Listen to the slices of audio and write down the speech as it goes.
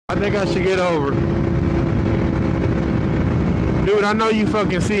I think I should get over. Dude, I know you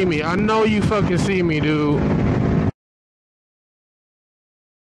fucking see me. I know you fucking see me, dude.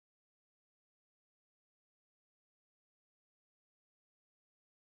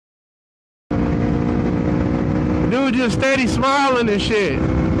 Dude just steady smiling and shit.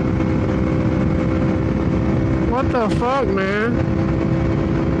 What the fuck, man?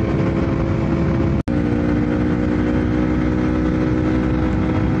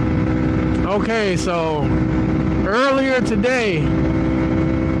 Okay, so earlier today,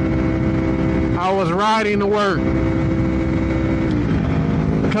 I was riding to work,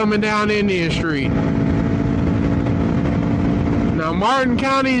 coming down Indian Street. Now, Martin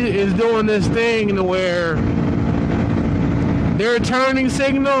County is doing this thing to where their turning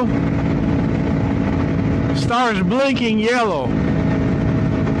signal starts blinking yellow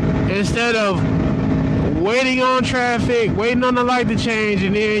instead of waiting on traffic, waiting on the light to change,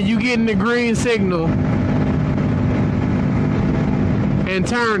 and then you getting the green signal and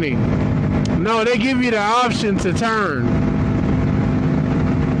turning. No, they give you the option to turn.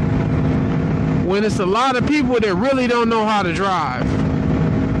 When it's a lot of people that really don't know how to drive.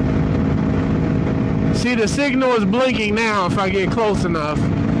 See, the signal is blinking now if I get close enough.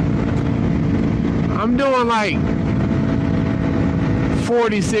 I'm doing like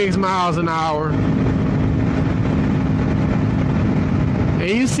 46 miles an hour. And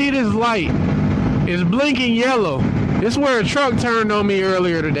you see this light, it's blinking yellow. This is where a truck turned on me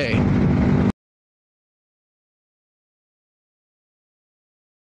earlier today.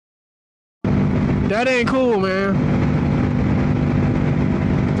 That ain't cool, man.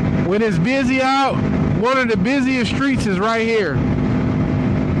 When it's busy out, one of the busiest streets is right here.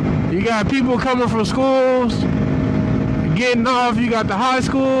 You got people coming from schools, getting off. You got the high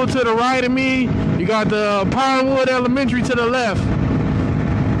school to the right of me. You got the Pinewood Elementary to the left.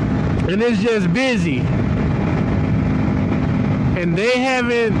 And it's just busy. And they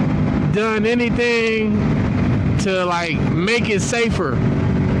haven't done anything to like make it safer.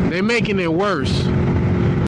 They're making it worse.